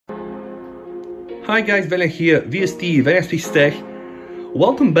Hi guys, Velen here, VST, Velen Tech.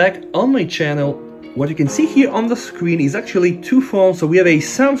 Welcome back on my channel. What you can see here on the screen is actually two phones. So we have a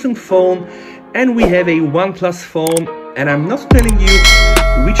Samsung phone and we have a OnePlus phone. And I'm not telling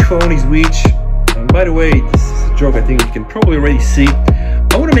you which phone is which. And by the way, this is a joke I think you can probably already see.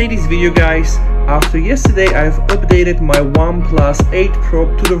 I want to make this video, guys, after yesterday I've updated my OnePlus 8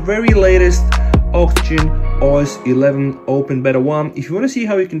 Pro to the very latest Oxygen OS 11 Open Beta 1. If you want to see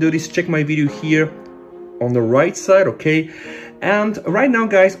how you can do this, check my video here on the right side, okay? And right now,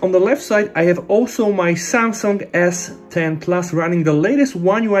 guys, on the left side, I have also my Samsung S10 Plus running the latest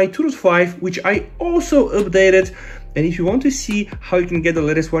One UI 2.5, which I also updated. And if you want to see how you can get the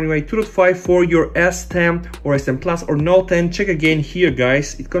latest One UI 2.5 for your S10 or S10 Plus or Note 10, check again here,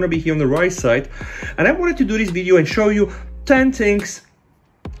 guys. It's gonna be here on the right side. And I wanted to do this video and show you 10 things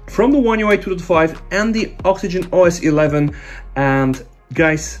from the One UI 2.5 and the Oxygen OS 11. And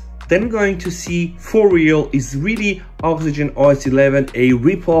guys, then we're going to see for real, is really Oxygen OS 11 a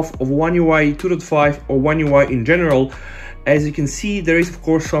ripoff of One UI 2.5 or One UI in general? As you can see, there is of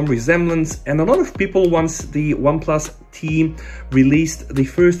course some resemblance, and a lot of people, once the OnePlus team released the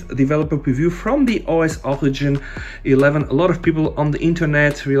first developer preview from the OS Oxygen 11, a lot of people on the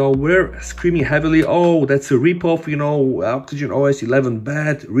internet, you know, were screaming heavily, oh, that's a ripoff, you know, Oxygen OS 11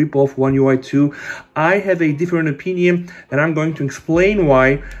 bad, ripoff One UI 2. I have a different opinion and I'm going to explain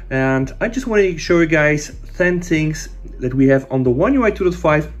why. And I just wanted to show you guys 10 things that we have on the One UI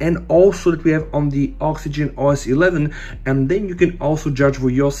 2.5 and also that we have on the Oxygen OS 11, and then you can also judge for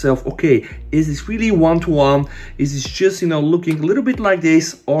yourself, okay, is this really one-to-one? Is this just, you know, looking a little bit like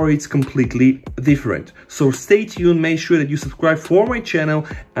this, or it's completely different? So stay tuned, make sure that you subscribe for my channel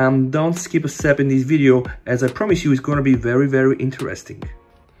and don't skip a step in this video, as I promise you it's going to be very, very interesting.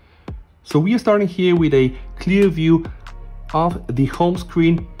 So we are starting here with a clear view of the home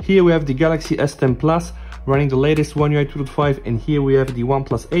screen. Here we have the Galaxy S10 Plus running the latest One UI 2.5, and here we have the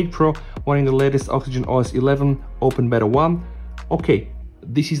OnePlus 8 Pro running the latest Oxygen OS 11 Open Beta 1. Okay,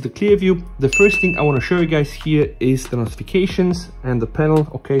 this is the clear view. The first thing I want to show you guys here is the notifications and the panel.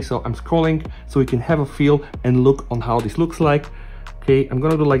 Okay, so I'm scrolling so you can have a feel and look on how this looks like. Okay, I'm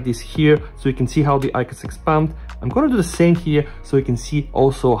gonna do like this here so you can see how the icons expand. I'm gonna do the same here so you can see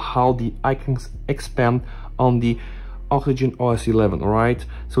also how the icons expand on the Oxygen OS 11. All right,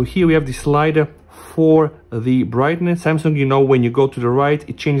 so here we have the slider for the brightness. Samsung, you know, when you go to the right,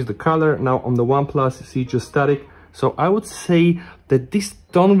 it changes the color. Now on the OnePlus, you see just static. So I would say that these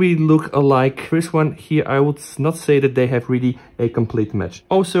don't really look alike. First one here, I would not say that they have really a complete match.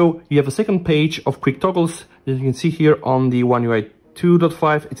 Also, you have a second page of quick toggles. As you can see here on the One UI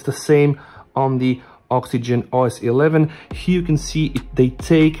 2.5, it's the same on the Oxygen OS 11. Here you can see they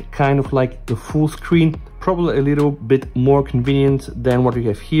take kind of like the full screen, probably a little bit more convenient than what we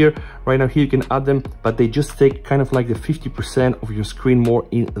have here. Right now here you can add them, but they just take kind of like the 50% of your screen more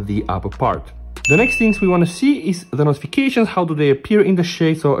in the upper part. The next things we want to see is the notifications. How do they appear in the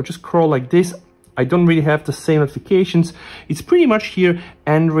shade? So I just scroll like this. I don't really have the same notifications. It's pretty much here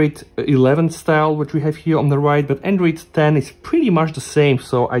Android 11 style, which we have here on the right, but Android 10 is pretty much the same.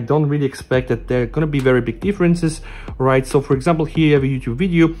 So I don't really expect that there are going to be very big differences, right? So for example, here you have a YouTube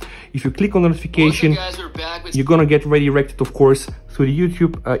video. If you click on the notification, you're going to get redirected, of course, through the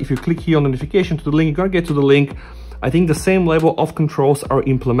YouTube. If you click here on the notification to the link, you're going to get to the link. I think the same level of controls are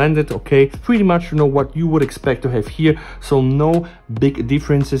implemented, okay? Pretty much, you know, what you would expect to have here. So no big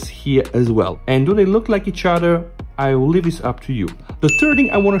differences here as well. And do they look like each other? I will leave this up to you. The third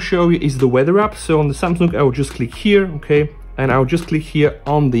thing I want to show you is the weather app. So on the Samsung, I will just click here, okay? And I'll just click here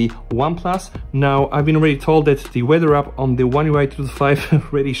on the OnePlus. Now, I've been already told that the weather app on the One UI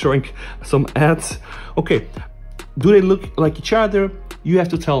 2.5 already showing some ads. Okay, do they look like each other? You have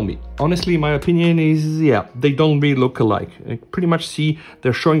to tell me. Honestly, my opinion is, yeah, they don't really look alike. I pretty much see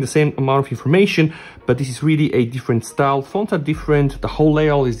they're showing the same amount of information, but this is really a different style. Fonts are different, the whole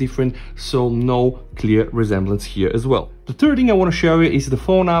layout is different, so no clear resemblance here as well. The third thing I want to show you is the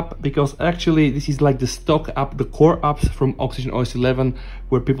phone app, because actually this is like the stock app, the core apps from Oxygen OS 11,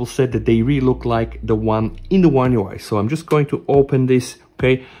 where people said that they really look like the one in the One UI. So I'm just going to open this.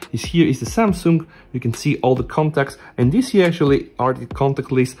 Okay, this here is the Samsung. You can see all the contacts, and this here actually are the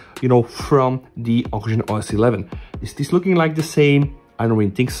contact lists, you know, from the Oxygen OS 11. Is this looking like the same? I don't really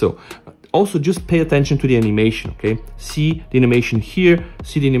think so. Also, just pay attention to the animation, okay? See the animation here,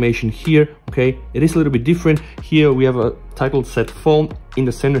 see the animation here, okay? It is a little bit different. Here we have a title set phone. In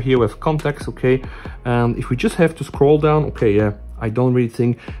the center here we have contacts, okay? And if we just have to scroll down, okay, yeah, I don't really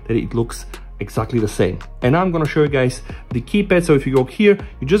think that it looks exactly the same. And now I'm gonna show you guys the keypad. So if you go here,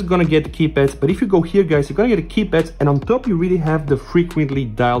 you're just gonna get the keypads, but if you go here, guys, you're gonna get the keypads, and on top you really have the frequently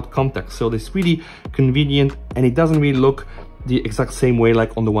dialed contacts. So that's really convenient, and it doesn't really look the exact same way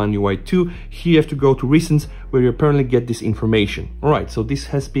like on the One UI 2. Here you have to go to recents where you apparently get this information. All right, so this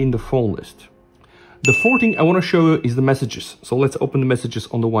has been the phone list. The fourth thing I want to show you is the messages. So let's open the messages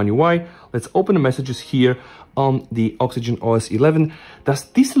on the One UI. Let's open the messages here on the Oxygen OS 11. Does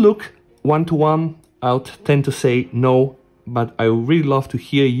this look one-to-one? I would tend to say no, but I would really love to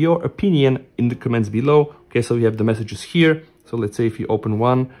hear your opinion in the comments below. Okay, so we have the messages here. So let's say if you open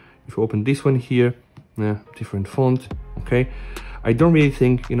one, if you open this one here, yeah, different font, okay. I don't really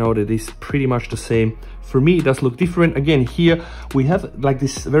think, you know, that is pretty much the same. For me, it does look different. Again, here we have like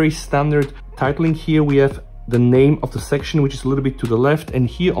this very standard titling. Here we have the name of the section, which is a little bit to the left. And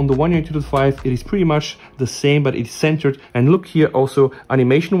here on the One UI 2.5, it is pretty much the same, but it's centered. And look here also,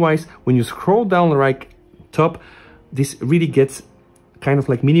 animation-wise, when you scroll down the right top, this really gets kind of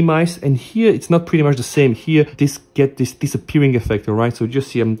like minimized, and here it's not pretty much the same. Here this get this disappearing effect, all right? So just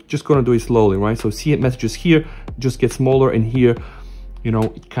see, I'm just gonna do it slowly, right? So see messages here just get smaller, and here, you know,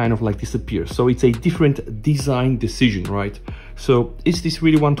 it kind of like disappears. So it's a different design decision, right? So is this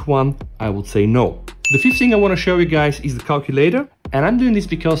really one-to-one? I would say no. The fifth thing I want to show you guys is the calculator. And I'm doing this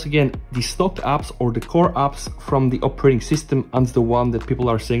because, again, the stock apps or the core apps from the operating system are the one that people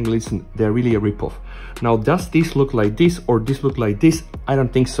are saying, listen, they're really a ripoff. Now, does this look like this or this look like this? I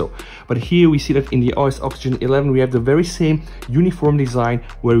don't think so. But here we see that in the OS Oxygen 11, we have the very same uniform design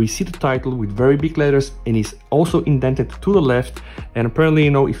where we see the title with very big letters and is also indented to the left. And apparently,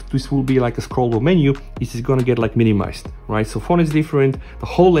 you know, if this will be like a scrollable menu, this is gonna get like minimized, right? So font is different, the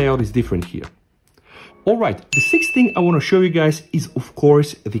whole layout is different here. All right, the sixth thing I want to show you guys is, of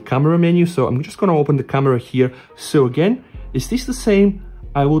course, the camera menu. So I'm just going to open the camera here. So again, is this the same?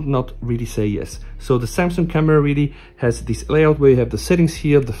 I would not really say yes. So the Samsung camera really has this layout where you have the settings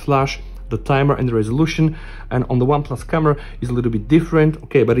here, the flash, the timer, and the resolution. And on the OnePlus camera is a little bit different.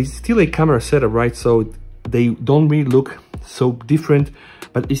 Okay, but it's still a camera setup, right? So they don't really look so different.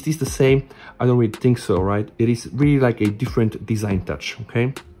 But is this the same? I don't really think so, right? It is really like a different design touch,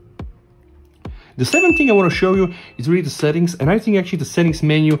 okay? The seventh thing I want to show you is really the settings, and I think actually the settings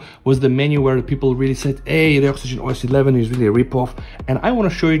menu was the menu where the people really said, hey, the Oxygen OS 11 is really a ripoff. And I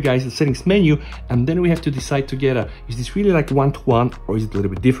want to show you guys the settings menu, and then we have to decide together, is this really like one-to-one or is it a little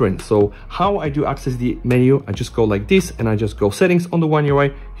bit different? So how I do access the menu, I just go like this and I just go settings on the One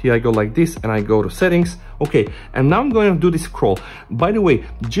UI. Here I go like this and I go to settings. Okay, and now I'm going to do this scroll. By the way,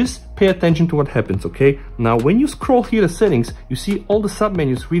 just pay attention to what happens, okay? Now, when you scroll here the settings, you see all the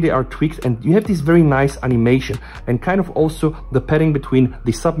submenus really are tweaked, and you have this very nice animation, and kind of also the padding between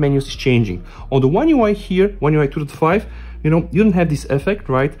the submenus is changing. On the One UI here, One UI 2.5, you know, you don't have this effect,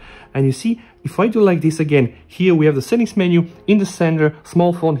 right? And you see, if I do like this again, here we have the settings menu in the center,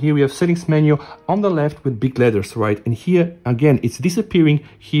 small font. Here we have settings menu on the left with big letters, right? And here, again, it's disappearing.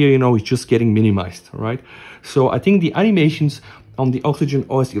 Here, you know, it's just getting minimized, right? So I think the animations on the Oxygen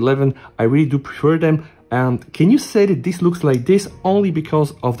OS 11, I really do prefer them. And can you say that this looks like this only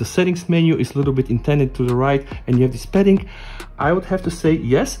because of the settings menu is a little bit intended to the right and you have this padding? I would have to say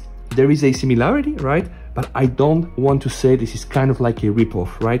yes, there is a similarity, right? But I don't want to say this is kind of like a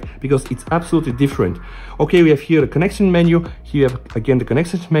ripoff, right? Because it's absolutely different. Okay, we have here the connection menu. Here you have, again, the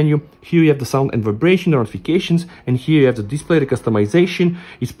connections menu. Here you have the sound and vibration, the notifications. And here you have the display, the customization.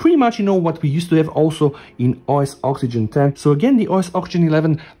 It's pretty much, you know, what we used to have also in OS Oxygen 10. So again, the OS Oxygen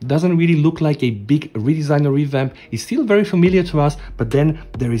 11 doesn't really look like a big redesign or revamp. It's still very familiar to us, but then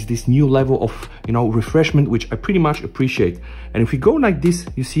there is this new level of, you know, refreshment, which I pretty much appreciate. And if we go like this,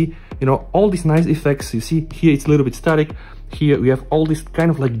 you see, you know, all these nice effects. You see here it's a little bit static. Here we have all these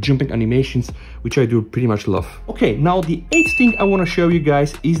kind of like jumping animations, which I do pretty much love. Okay, now the eighth thing I want to show you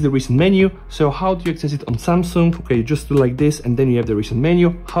guys is the recent menu. So how do you access it on Samsung? Okay, you just do like this and then you have the recent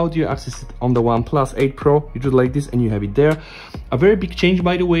menu. How do you access it on the OnePlus 8 Pro? You do like this and you have it there. A very big change,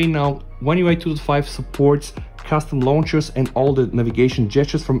 by the way. Now One UI 2.5 supports custom launchers and all the navigation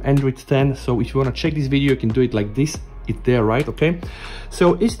gestures from Android 10. So if you want to check this video, you can do it like this. It's there, right? Okay,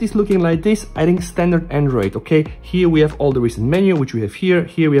 so is this looking like this? I think standard Android. Okay, here we have all the recent menu, which we have here.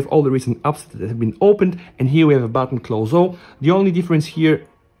 Here we have all the recent apps that have been opened, and here we have a button close all. The only difference here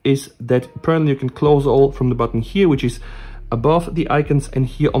is that apparently you can close all from the button here, which is above the icons, and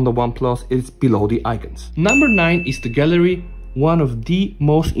here on the OnePlus it's below the icons. Number 9 is the gallery. One of the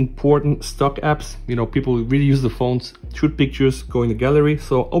most important stock apps. You know, people really use the phones, shoot pictures, go in the gallery.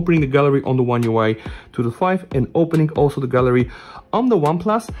 So opening the gallery on the One UI 2.5 and opening also the gallery on the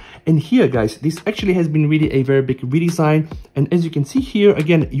OnePlus. And here guys, this actually has been really a very big redesign, and as you can see here,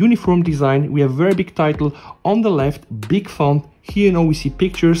 again, uniform design. We have very big title on the left, big font. Here, you know, we see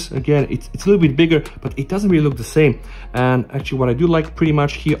pictures. Again, it's a little bit bigger, but it doesn't really look the same. And actually what I do like pretty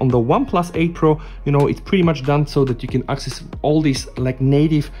much here on the OnePlus 8 Pro, you know, it's pretty much done so that you can access all these like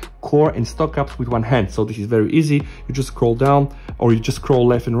native core and stock apps with one hand. So this is very easy. You just scroll down or you just scroll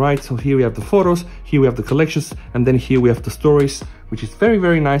left and right. So here we have the photos, here we have the collections, and then here we have the stories, which is very,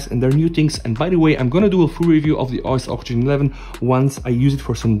 very nice, and they're new things. And by the way, I'm gonna do a full review of the OS Oxygen 11 once I use it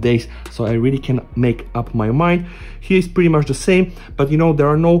for some days, so I really can make up my mind. Here is pretty much the same, but you know, there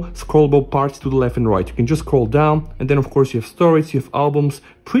are no scrollable parts to the left and right. You can just scroll down, and then of course you have stories, you have albums,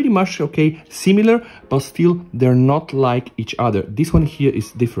 pretty much, okay, similar, but still they're not like each other. This one here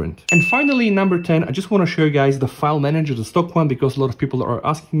is different. And finally, number 10, I just wanna show you guys the file manager, the stock one, because a lot of people are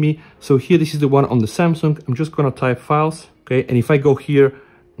asking me. So here, this is the one on the Samsung. I'm just gonna type files. Okay, and if I go here,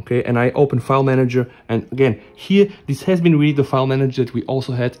 okay, and I open file manager, and again here, this has been really the file manager that we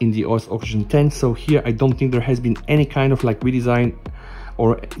also had in the OS Oxygen 10. So here I don't think there has been any kind of like redesign,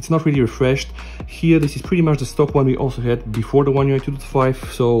 or it's not really refreshed. Here, this is pretty much the stock one we also had before the One UI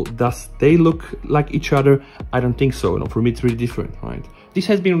 2.5. So does they look like each other? I don't think so. No, for me it's really different, right? This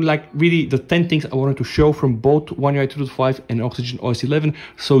has been like really the 10 things I wanted to show from both One UI 2.5 and Oxygen OS 11,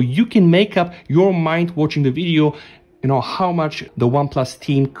 so you can make up your mind watching the video, you know, how much the OnePlus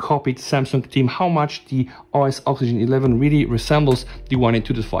team copied Samsung team, how much the OS Oxygen 11 really resembles the One UI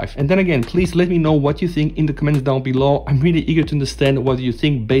 2.5. And then again, please let me know what you think in the comments down below. I'm really eager to understand what you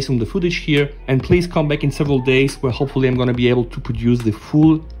think based on the footage here. And please come back in several days where hopefully I'm gonna be able to produce the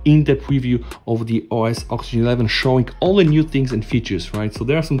full in-depth review of the OS Oxygen 11, showing all the new things and features, right? So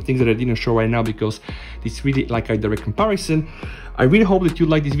there are some things that I didn't show right now because it's really like a direct comparison. I really hope that you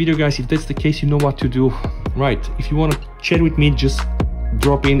like this video, guys. If that's the case, you know what to do, right? If you want to chat with me, just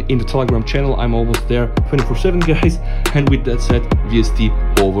drop in the Telegram channel. I'm almost there 24/7, guys. And with that said, VST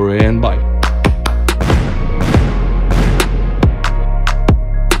over and bye.